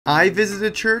I visited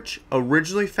a church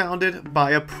originally founded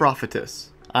by a prophetess.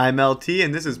 I'm LT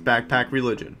and this is Backpack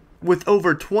Religion. With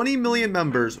over 20 million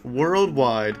members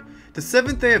worldwide, the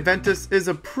Seventh-day Adventist is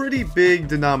a pretty big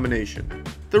denomination.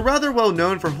 They're rather well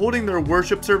known for holding their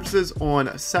worship services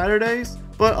on Saturdays,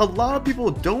 but a lot of people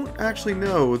don't actually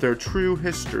know their true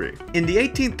history. In the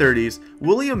 1830s,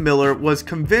 William Miller was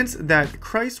convinced that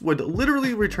Christ would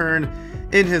literally return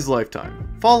in his lifetime,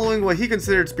 following what he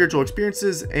considered spiritual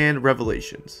experiences and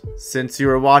revelations. Since you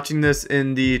are watching this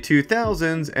in the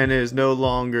 2000s and it is no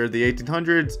longer the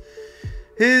 1800s,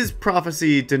 his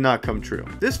prophecy did not come true.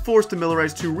 This forced the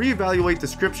Millerites to reevaluate the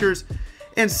scriptures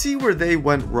and see where they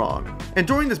went wrong. And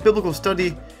during this biblical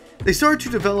study, they started to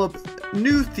develop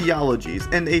new theologies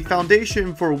and a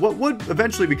foundation for what would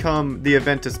eventually become the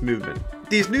Adventist movement.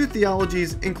 These new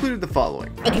theologies included the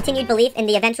following: a continued belief in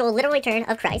the eventual literal return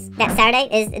of Christ, that Saturday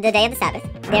is the day of the Sabbath,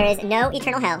 there is no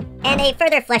eternal hell, and a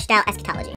further fleshed out eschatology.